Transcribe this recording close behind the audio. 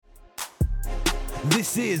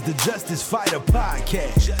This is the Justice Fighter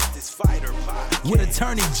Podcast. With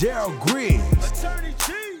attorney Gerald Griggs.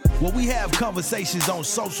 Where we have conversations on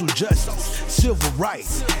social justice, civil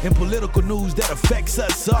rights, and political news that affects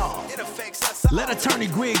us all. Let attorney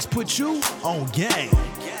Griggs put you on game.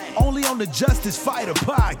 Only on the Justice Fighter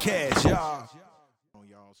Podcast, y'all.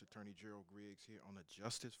 Y'all, it's attorney Gerald Griggs here on the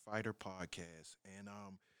Justice Fighter Podcast. And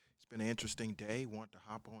it's been an interesting day. Want to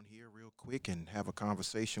hop on here real quick and have a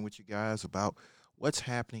conversation with you guys about what's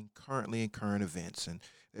happening currently in current events. And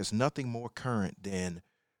there's nothing more current than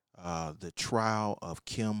the trial of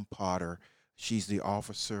Kim Potter. She's the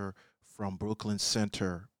officer from Brooklyn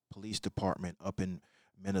Center Police Department up in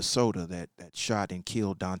Minnesota that shot and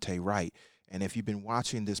killed Daunte Wright. And if you've been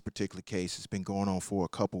watching this particular case, it's been going on for a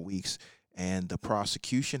couple weeks, and the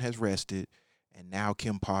prosecution has rested, and now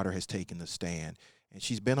Kim Potter has taken the stand. And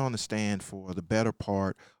she's been on the stand for the better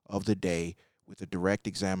part of the day with a direct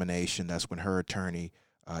examination. That's when her attorney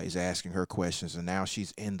is asking her questions, and now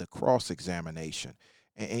she's in the cross-examination.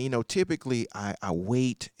 And you know, typically I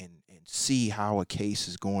wait and see how a case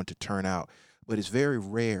is going to turn out, but it's very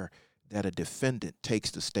rare that a defendant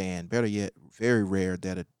takes the stand. Better yet, very rare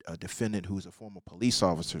that a defendant who's a former police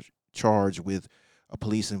officer charged with a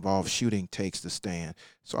police-involved shooting takes the stand.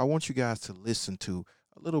 So I want you guys to listen to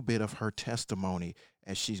a little bit of her testimony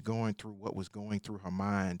as she's going through what was going through her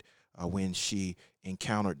mind when she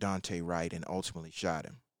encountered Daunte Wright and ultimately shot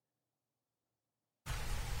him.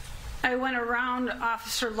 I went around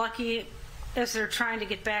Officer Lucky as they're trying to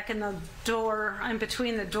get back in the door. I'm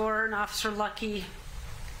between the door and Officer Lucky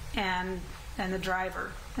and the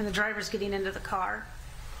driver. And the driver's getting into the car.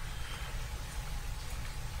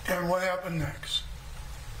 And what happened next?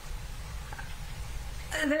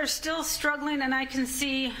 They're still struggling, and I can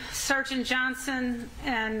see Sergeant Johnson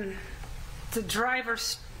and the driver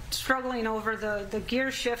struggling over the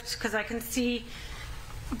gear shifts, because I can see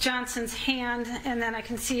Johnson's hand, and then I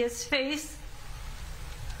can see his face.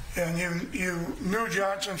 And you knew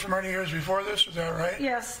Johnson for many years before this, is that right?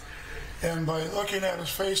 Yes. And by looking at his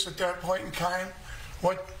face at that point in time,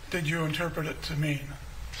 what did you interpret it to mean?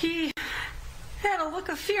 He had a look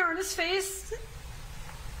of fear on his face.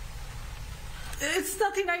 It's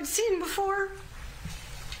nothing I'd seen before.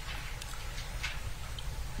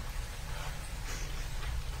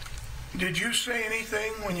 Did you say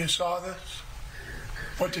anything when you saw this?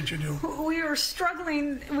 What did you do? We were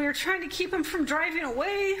struggling. We were trying to keep him from driving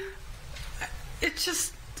away. It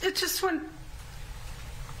just went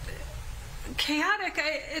chaotic.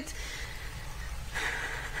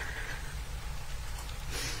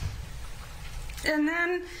 And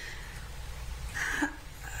then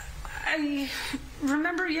I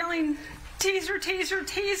remember yelling, "Taser, taser,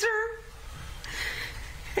 taser,"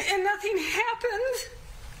 and nothing happened.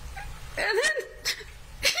 And then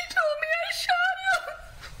he told me I shot him.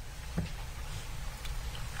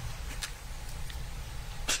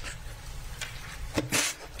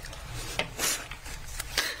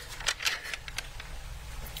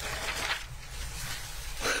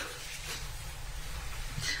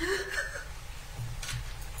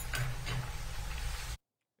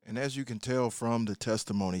 And as you can tell from the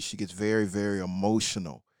testimony, she gets very, very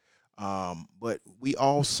emotional. But we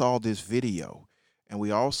all saw this video, and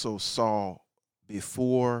we also saw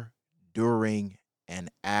before, during, and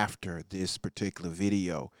after this particular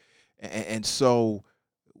video. And so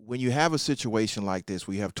when you have a situation like this,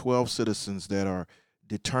 we have 12 citizens that are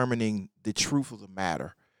determining the truth of the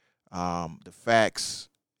matter, the facts,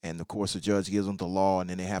 and of course the judge gives them the law, and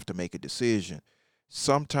then they have to make a decision.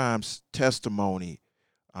 Sometimes testimony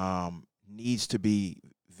needs to be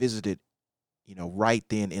visited, right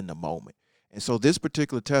then in the moment. And so this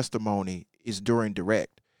particular testimony is during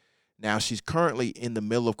direct. Now, she's currently in the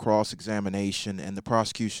middle of cross-examination, and the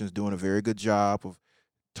prosecution is doing a very good job of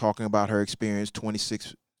talking about her experience,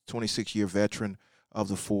 26-year veteran of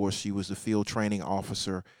the force. She was the field training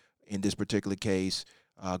officer in this particular case,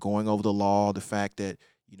 going over the law, the fact that,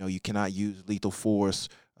 you cannot use lethal force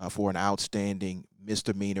for an outstanding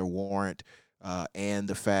misdemeanor warrant, and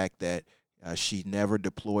the fact that she never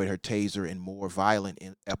deployed her taser in more violent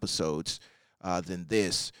episodes than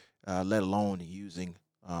this, let alone using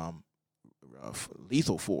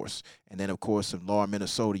lethal force. And then, of course, in law in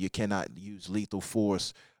Minnesota, you cannot use lethal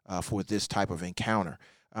force for this type of encounter.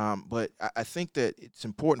 But I think that it's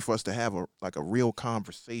important for us to have a real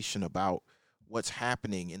conversation about what's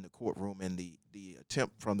happening in the courtroom and the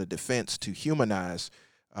attempt from the defense to humanize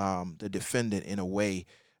the defendant in a way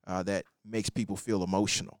that makes people feel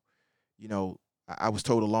emotional. I was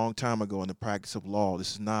told a long time ago in the practice of law,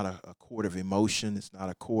 this is not a court of emotion. It's not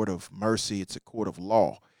a court of mercy. It's a court of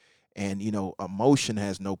law. And, emotion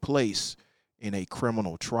has no place in a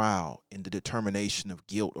criminal trial in the determination of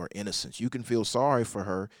guilt or innocence. You can feel sorry for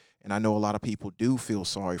her, and I know a lot of people do feel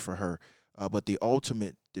sorry for her, but the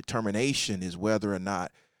ultimate determination is whether or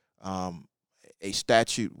not a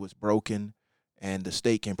statute was broken and the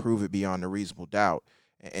state can prove it beyond a reasonable doubt.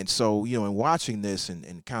 And so, you know, in watching this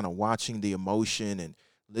and kind of watching the emotion and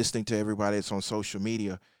listening to everybody that's on social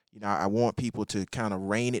media, you know, I want people to kind of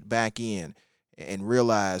rein it back in and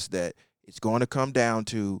realize that it's going to come down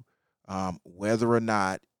to whether or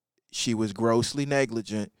not she was grossly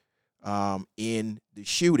negligent in the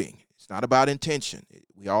shooting. It's not about intention.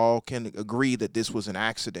 We all can agree that this was an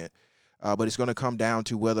accident, but it's going to come down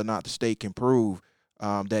to whether or not the state can prove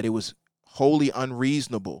that it was wholly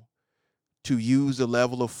unreasonable to use the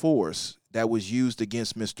level of force that was used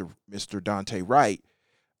against Mr. Dante Wright,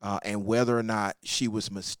 and whether or not she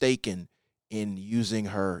was mistaken in using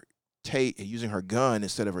her gun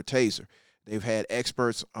instead of her taser. They've had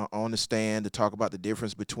experts on the stand to talk about the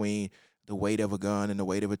difference between the weight of a gun and the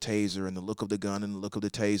weight of a taser and the look of the gun and the look of the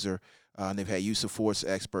taser. And they've had use of force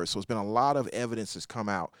experts. So it's been a lot of evidence that's come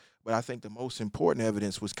out. But I think the most important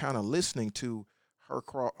evidence was kind of listening to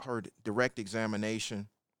her direct examination,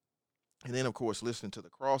 and then, of course, listening to the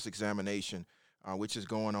cross-examination, which is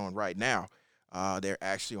going on right now. They're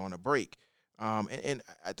actually on a break. And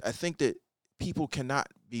I think that people cannot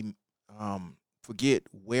forget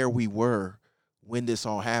where we were when this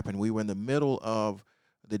all happened. We were in the middle of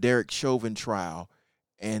the Derek Chauvin trial,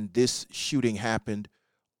 and this shooting happened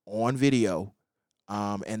on video,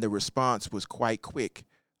 and the response was quite quick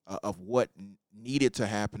of what needed to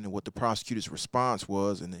happen and what the prosecutor's response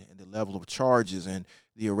was, and the level of charges and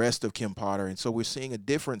the arrest of Kim Potter. And so we're seeing a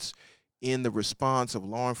difference in the response of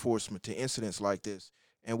law enforcement to incidents like this,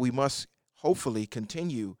 and we must hopefully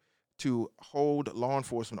continue to hold law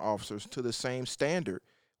enforcement officers to the same standard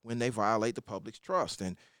when they violate the public's trust.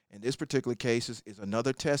 And this particular case is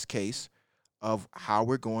another test case of how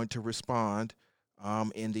we're going to respond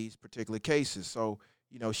in these particular cases. So,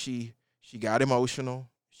 you know, she got emotional.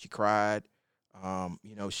 She cried.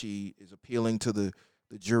 You know, she is appealing to the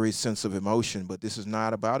jury's sense of emotion, but this is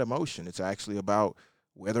not about emotion. It's actually about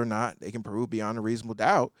whether or not they can prove beyond a reasonable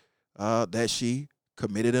doubt that she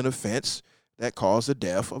committed an offense that caused the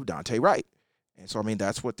death of Dante Wright. And so, I mean,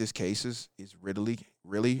 that's what this case is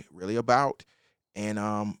really about.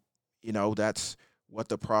 And, you know, that's what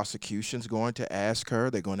the prosecution's going to ask her.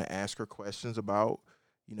 They're going to ask her questions about,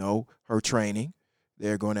 you know, her training.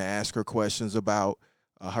 They're going to ask her questions about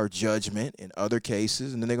her judgment in other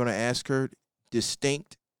cases. And then they're going to ask her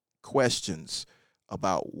distinct questions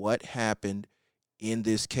about what happened in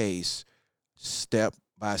this case step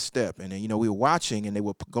by step. And then, you know, we were watching and they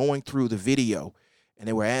were going through the video and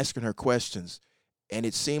they were asking her questions, and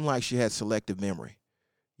it seemed like she had selective memory.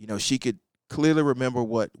 You know, she could clearly remember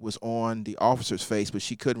what was on the officer's face, but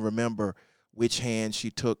she couldn't remember which hand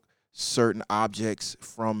she took certain objects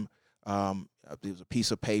from. There was a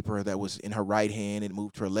piece of paper that was in her right hand. It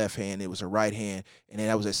moved to her left hand. It was her right hand. And then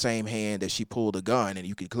that was the same hand that she pulled a gun, and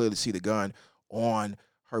you could clearly see the gun on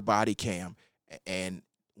her body cam. And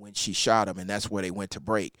when she shot him, and that's where they went to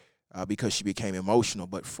break because she became emotional.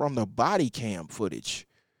 But from the body cam footage,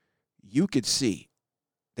 you could see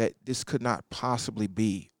that this could not possibly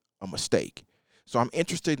be a mistake. So I'm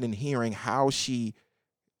interested in hearing how she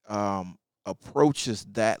approaches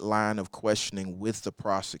that line of questioning with the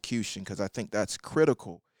prosecution, because I think that's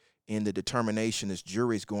critical in the determination this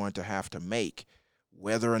jury is going to have to make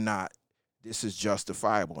whether or not this is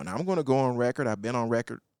justifiable. And I'm going to go on record. I've been on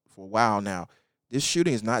record for a while now. This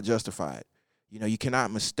shooting is not justified. You know, you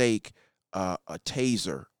cannot mistake a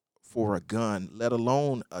taser for a gun, let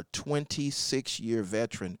alone a 26-year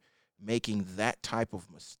veteran making that type of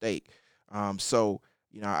mistake. So,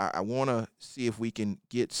 you know, I want to see if we can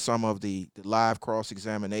get some of the live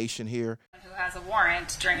cross-examination here. Who has a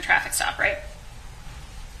warrant during a traffic stop, right?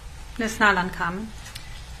 It's not uncommon.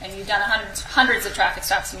 And you've done hundreds of traffic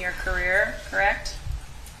stops in your career, correct?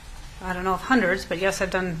 I don't know if hundreds, but yes,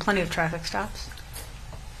 I've done plenty of traffic stops.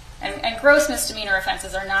 And gross misdemeanor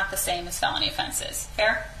offenses are not the same as felony offenses,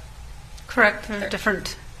 fair? Correct. They're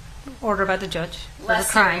different order by the judge.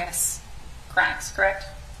 Less serious crimes, correct?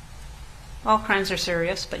 All crimes are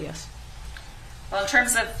serious, but yes. Well, in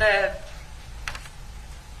terms of the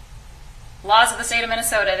laws of the state of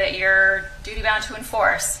Minnesota that you're duty-bound to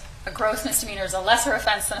enforce, a gross misdemeanor is a lesser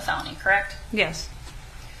offense than a felony, correct? Yes.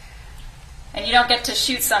 And you don't get to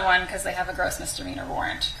shoot someone because they have a gross misdemeanor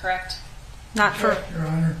warrant, correct? Not for... Correct, Your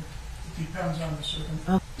Honor. It depends on the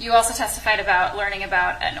circumstance. You also testified about learning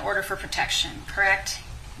about an order for protection, correct?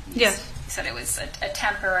 Yes. You said it was a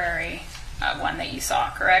temporary one that you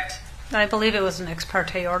saw, correct? I believe it was an ex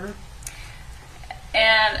parte order.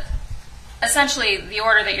 And essentially, the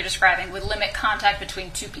order that you're describing would limit contact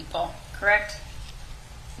between two people, correct?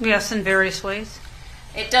 Yes, in various ways.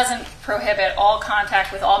 It doesn't prohibit all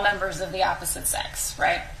contact with all members of the opposite sex,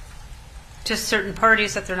 right? Just certain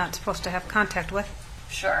parties that they're not supposed to have contact with.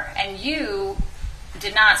 Sure. And you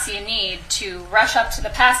did not see a need to rush up to the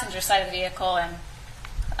passenger side of the vehicle and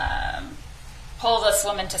pull this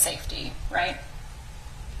woman to safety, right?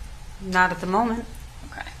 Not at the moment.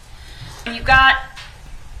 Okay. When you got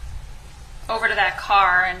over to that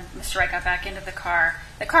car and Mr. Wright got back into the car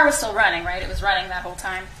was still running, right? It was running that whole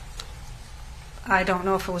time? I don't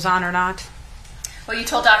know if it was on or not. Well, you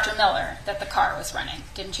told Dr. Miller that the car was running,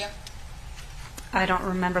 didn't you? I don't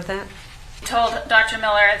remember that. You told Dr.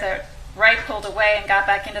 Miller that Wright pulled away and got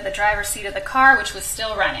back into the driver's seat of the car, which was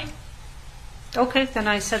still running. Okay, then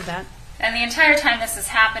I said that. And the entire time this is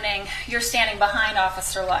happening, you're standing behind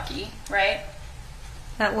Officer Lucky, right?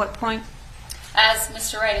 At what point? As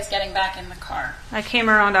Mr. Wright is getting back in the car. I came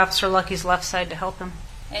around Officer Lucky's left side to help him.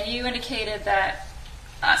 And you indicated that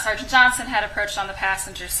Sergeant Johnson had approached on the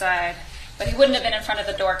passenger side, but he wouldn't have been in front of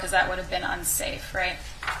the door because that would have been unsafe, right?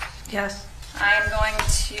 Yes. I am going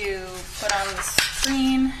to put on the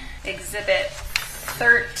screen Exhibit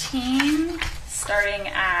 13, starting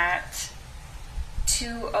at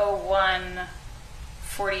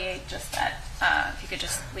 2:01:48. Just that. If you could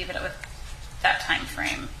just leave it with that time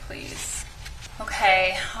frame, please.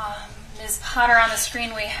 Okay, Ms. Potter, on the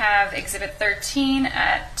screen we have Exhibit 13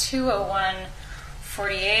 at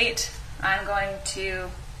 2:01:48. I'm going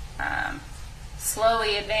to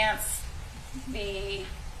slowly advance the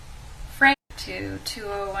frame to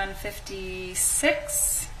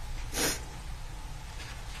 2:01:56.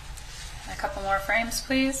 A couple more frames,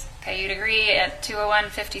 please. Okay, you'd agree at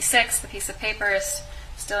 2:01:56 the piece of paper is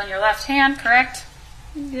still in your left hand, correct?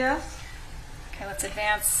 Yes. Okay, let's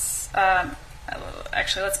advance.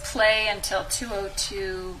 Actually, let's play until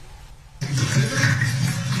 2:02.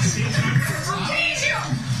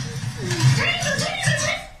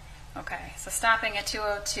 Okay, so stopping at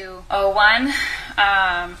 2:02:01.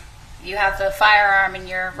 You have the firearm in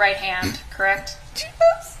your right hand, correct?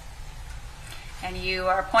 Yes. And you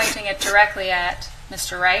are pointing it directly at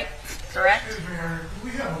Mr. Wright, correct? Excuse me, we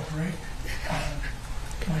have a break.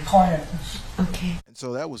 My client is... Okay. And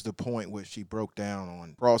so that was the point where she broke down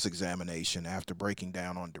on cross-examination after breaking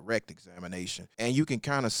down on direct examination. And you can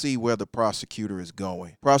kind of see where the prosecutor is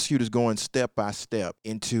going. Prosecutor's going step by step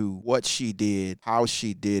into what she did, how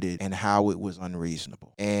she did it, and how it was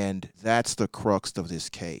unreasonable. And that's the crux of this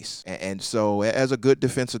case. And so as a good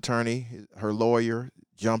defense attorney, her lawyer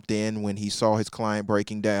jumped in when he saw his client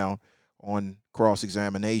breaking down on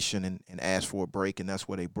cross-examination and asked for a break, and that's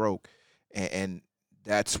where they broke. And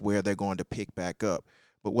that's where they're going to pick back up.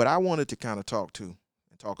 But what I wanted to kind of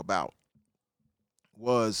talk about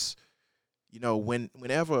was,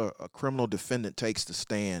 whenever a criminal defendant takes the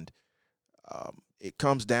stand, it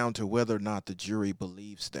comes down to whether or not the jury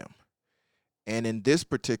believes them. And in this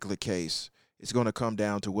particular case, it's going to come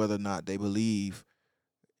down to whether or not they believe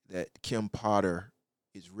that Kim Potter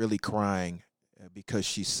is really crying because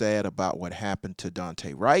she's sad about what happened to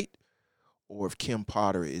Daunte Wright, or if Kim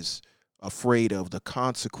Potter is afraid of the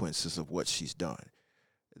consequences of what she's done.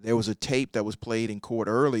 There was a tape that was played in court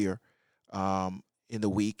earlier in the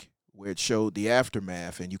week where it showed the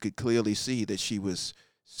aftermath, and you could clearly see that she was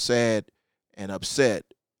sad and upset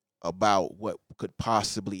about what could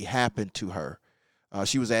possibly happen to her.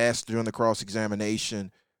 She was asked during the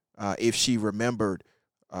cross-examination if she remembered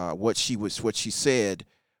what she said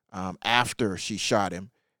after she shot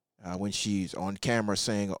him when she's on camera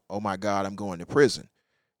saying, "Oh my God, I'm going to prison."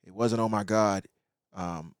 It wasn't, "Oh my God,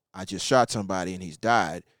 I just shot somebody and he's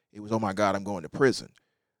died." It was, "Oh my God, I'm going to prison."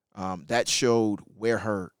 That showed where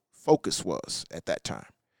her focus was at that time.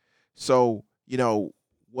 So,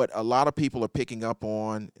 what a lot of people are picking up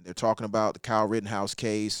on, they're talking about the Kyle Rittenhouse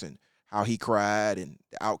case and how he cried and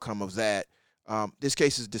the outcome of that. This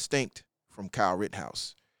case is distinct from Kyle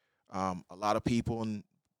Rittenhouse. A lot of people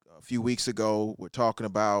a few weeks ago were talking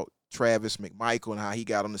about Travis McMichael and how he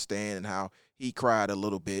got on the stand and how he cried a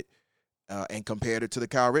little bit and compared it to the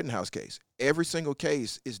Kyle Rittenhouse case. Every single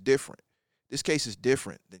case is different. This case is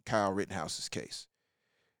different than Kyle Rittenhouse's case.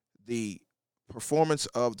 The performance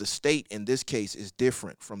of the state in this case is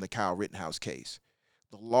different from the Kyle Rittenhouse case.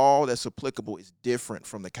 The law that's applicable is different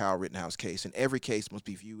from the Kyle Rittenhouse case, and every case must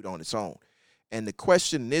be viewed on its own. And the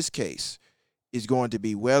question in this case is going to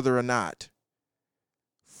be whether or not,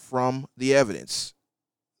 from the evidence,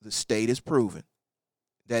 the state has proven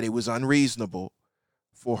that it was unreasonable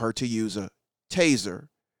for her to use a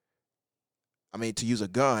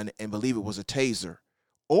gun and believe it was a taser,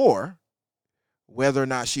 or whether or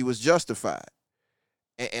not she was justified.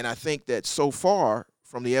 And I think that so far,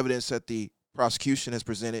 from the evidence that the prosecution has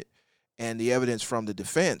presented and the evidence from the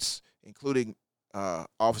defense, including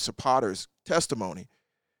Officer Potter's testimony,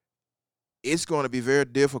 it's going to be very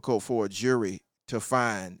difficult for a jury to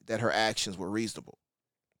find that her actions were reasonable.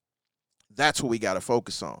 That's what we got to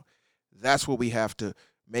focus on. That's what we have to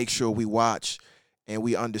make sure we watch and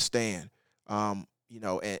we understand.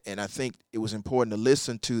 And I think it was important to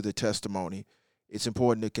listen to the testimony. It's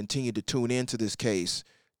important to continue to tune into this case,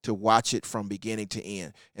 to watch it from beginning to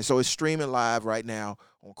end. And so it's streaming live right now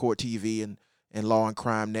on Court TV and Law and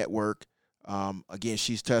Crime Network. Again,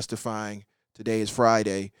 she's testifying. Today is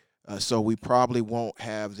Friday, so we probably won't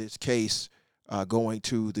have this case going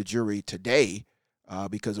to the jury today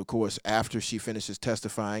because, of course, after she finishes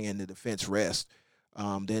testifying and the defense rests,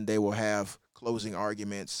 then they will have closing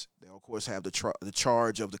arguments. They'll, of course, have the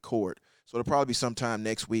charge of the court. So it'll probably be sometime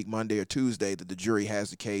next week, Monday or Tuesday, that the jury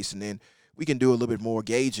has the case, and then we can do a little bit more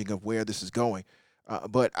gauging of where this is going.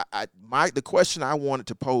 But the question I wanted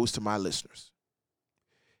to pose to my listeners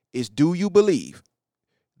is, do you believe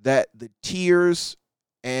that the tears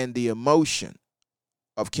and the emotion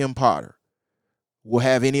of Kim Potter will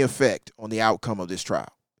have any effect on the outcome of this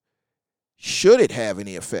trial? Should it have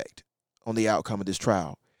any effect on the outcome of this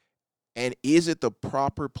trial? And is it the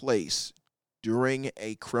proper place during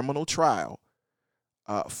a criminal trial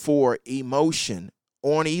for emotion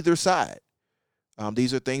on either side?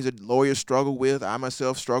 These are things that lawyers struggle with. I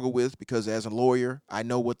myself struggle with, because as a lawyer, I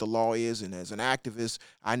know what the law is, and as an activist,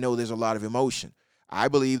 I know there's a lot of emotion. I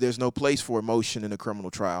believe there's no place for emotion in a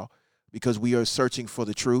criminal trial because we are searching for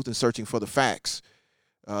the truth and searching for the facts.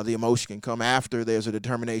 The emotion can come after there's a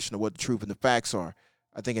determination of what the truth and the facts are.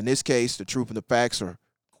 I think in this case, the truth and the facts are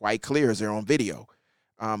quite clear as they're on video.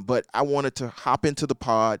 But I wanted to hop into the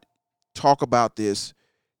pod, talk about this,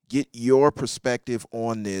 get your perspective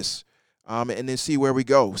on this, and then see where we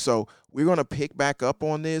go. So we're going to pick back up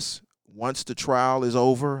on this once the trial is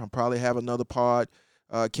over. I'll probably have another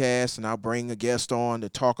podcast, and I'll bring a guest on to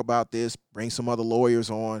talk about this, bring some other lawyers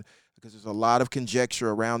on, because there's a lot of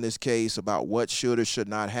conjecture around this case about what should or should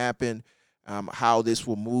not happen, how this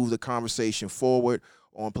will move the conversation forward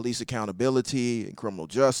on police accountability and criminal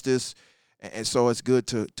justice. And so it's good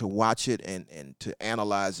to watch it and to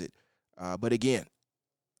analyze it. But again,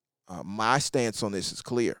 my stance on this is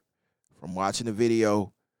clear. From watching the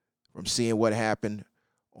video, from seeing what happened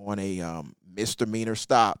on a misdemeanor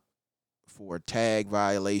stop for a tag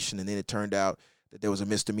violation, and then it turned out that there was a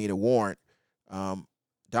misdemeanor warrant,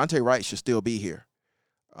 Daunte Wright should still be here.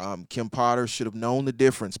 Kim Potter should have known the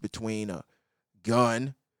difference between a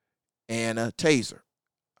gun and a taser.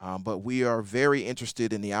 But we are very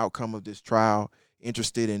interested in the outcome of this trial,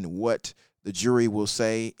 interested in what the jury will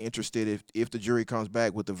say, interested if the jury comes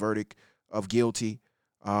back with the verdict of guilty,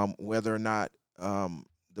 whether or not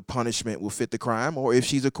the punishment will fit the crime, or if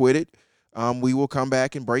she's acquitted, we will come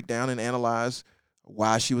back and break down and analyze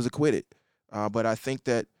why she was acquitted. But I think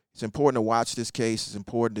that it's important to watch this case. It's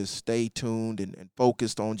important to stay tuned and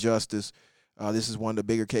focused on justice. This is one of the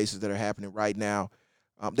bigger cases that are happening right now.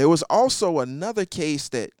 There was also another case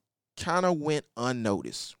that kind of went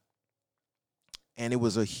unnoticed, and it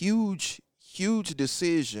was a huge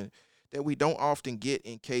decision that we don't often get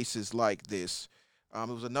in cases like this. It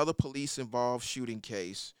was another police-involved shooting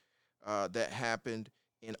case that happened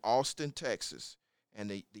in Austin, Texas, and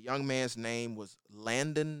the young man's name was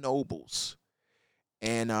Landon Nobles.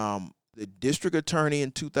 And the district attorney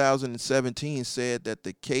in 2017 said that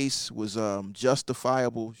the case was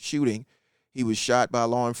justifiable shooting. He was shot by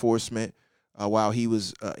law enforcement while he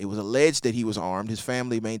was it was alleged that he was armed. His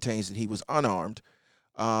family maintains that he was unarmed,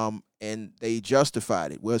 and they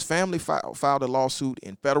justified it. Well, his family filed a lawsuit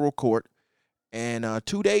in federal court, and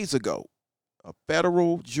 2 days ago, a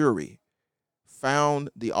federal jury found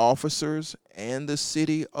the officers and the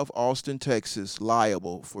city of Austin, Texas,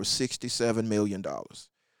 liable for $67 million.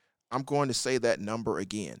 I'm going to say that number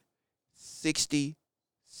again, $67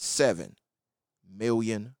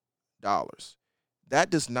 million. That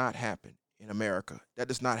does not happen in America. That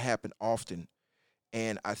does not happen often.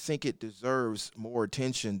 And I think it deserves more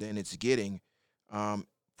attention than it's getting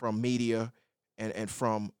from media and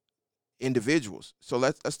from individuals. So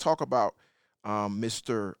let's talk about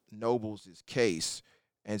Mr. Nobles' case.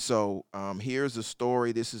 And so here's the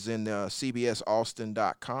story. This is in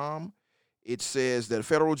CBSAustin.com. It says that a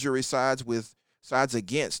federal jury sides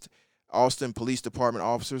against Austin Police Department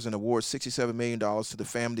officers and awards $67 million to the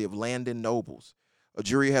family of Landon Nobles. A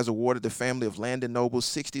jury has awarded the family of Landon Nobles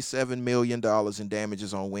 $67 million in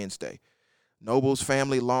damages on Wednesday. Nobles'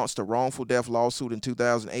 family launched a wrongful death lawsuit in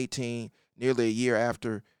 2018, nearly a year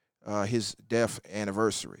after his death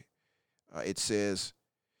anniversary. It says,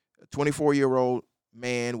 a 24-year-old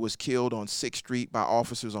man was killed on 6th Street by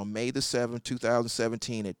officers on May the 7th,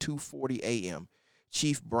 2017 at 2:40 a.m.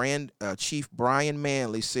 Chief Brian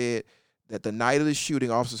Manley said that the night of the shooting,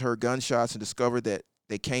 officers heard gunshots and discovered that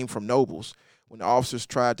they came from Noble's. When the officers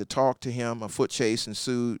tried to talk to him, a foot chase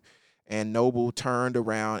ensued, and Noble turned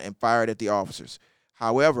around and fired at the officers.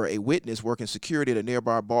 However, a witness working security at a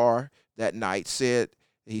nearby bar that night said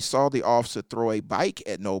he saw the officer throw a bike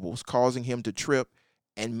at Noble's, causing him to trip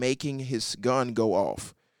and making his gun go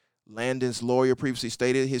off. Landon's lawyer previously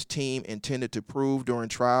stated his team intended to prove during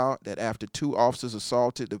trial that after 2 officers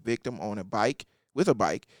assaulted the victim on a bike,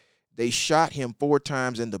 they shot him 4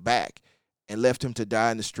 times in the back and left him to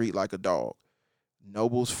die in the street like a dog.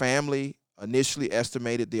 Noble's family initially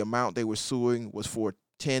estimated the amount they were suing was for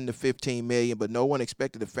 $10 to $15 million, but no one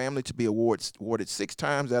expected the family to be awarded 6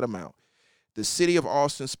 times that amount. The City of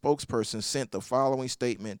Austin spokesperson sent the following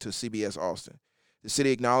statement to CBS Austin. The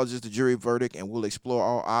city acknowledges the jury verdict and will explore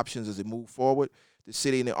all options as it moves forward. The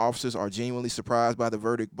city and the officers are genuinely surprised by the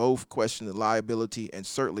verdict. Both question the liability and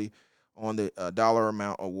certainly on the dollar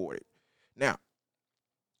amount awarded. Now,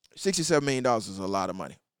 $67 million is a lot of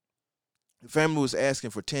money. The family was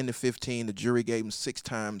asking for 10 to 15. The jury gave them 6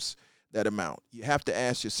 times that amount. You have to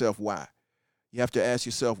ask yourself why. You have to ask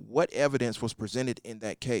yourself what evidence was presented in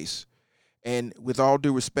that case. And with all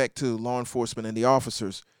due respect to law enforcement and the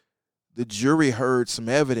officers, the jury heard some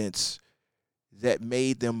evidence that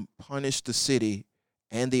made them punish the city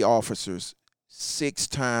and the officers 6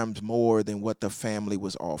 times more than what the family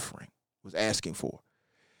was asking for.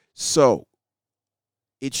 So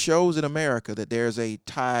it shows in America that there's a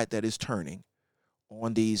tide that is turning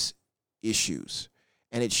on these issues.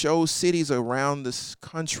 And it shows cities around this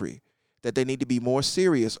country that they need to be more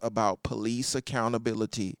serious about police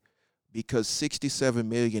accountability, because $67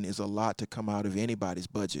 million is a lot to come out of anybody's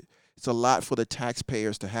budget. It's a lot for the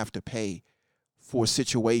taxpayers to have to pay for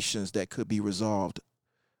situations that could be resolved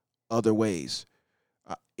other ways.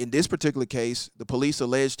 In this particular case, the police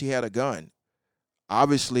alleged he had a gun.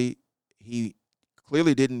 Obviously, he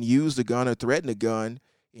clearly didn't use the gun or threaten the gun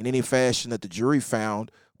in any fashion that the jury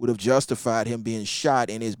found would have justified him being shot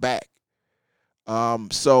in his back.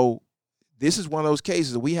 So this is one of those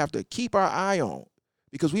cases that we have to keep our eye on,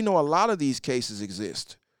 because we know a lot of these cases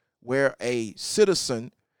exist where a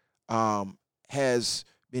citizen has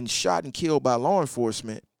been shot and killed by law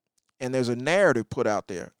enforcement, and there's a narrative put out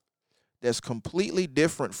there that's completely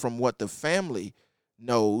different from what the family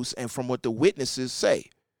knows and from what the witnesses say.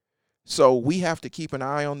 So we have to keep an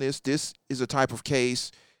eye on this. This is a type of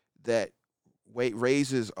case that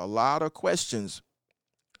raises a lot of questions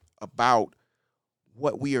about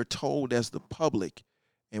what we are told as the public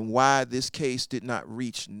and why this case did not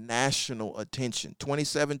reach national attention.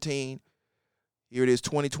 2017, here it is,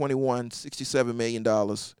 2021, $67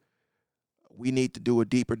 million. We need to do a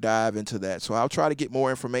deeper dive into that. So I'll try to get more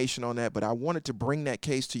information on that, but I wanted to bring that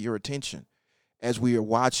case to your attention as we are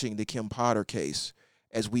watching the Kim Potter case.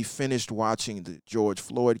 As we finished watching the George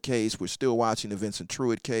Floyd case, we're still watching the Vincent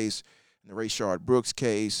Truitt case, the Rayshard Brooks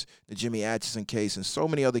case, the Jimmy Atchison case, and so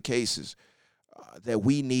many other cases that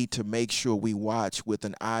we need to make sure we watch with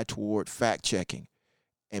an eye toward fact-checking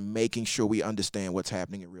and making sure we understand what's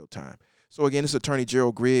happening in real time. So again, it's Attorney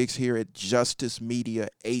Gerald Griggs here at Justice Media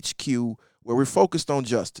HQ, where we're focused on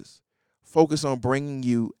justice, focused on bringing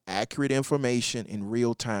you accurate information in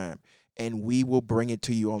real time, and we will bring it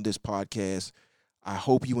to you on this podcast. I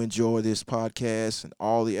hope you enjoy this podcast and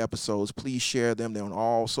all the episodes. Please share them. They're on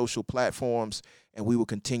all social platforms, and we will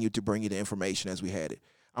continue to bring you the information as we had it.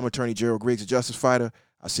 I'm Attorney Gerald Griggs, a Justice Fighter.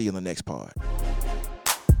 I'll see you in the next pod.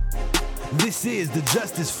 This is the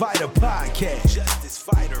Justice Fighter Podcast. Justice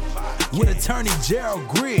Fighter Podcast. With Attorney Gerald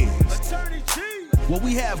Griggs. Attorney G. Where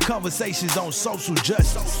we have conversations on social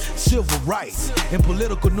justice, civil rights, and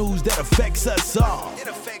political news that affects us all.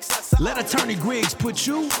 Let Attorney Griggs put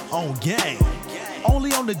you on game.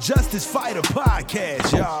 Only on the Justice Fighter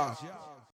Podcast, y'all.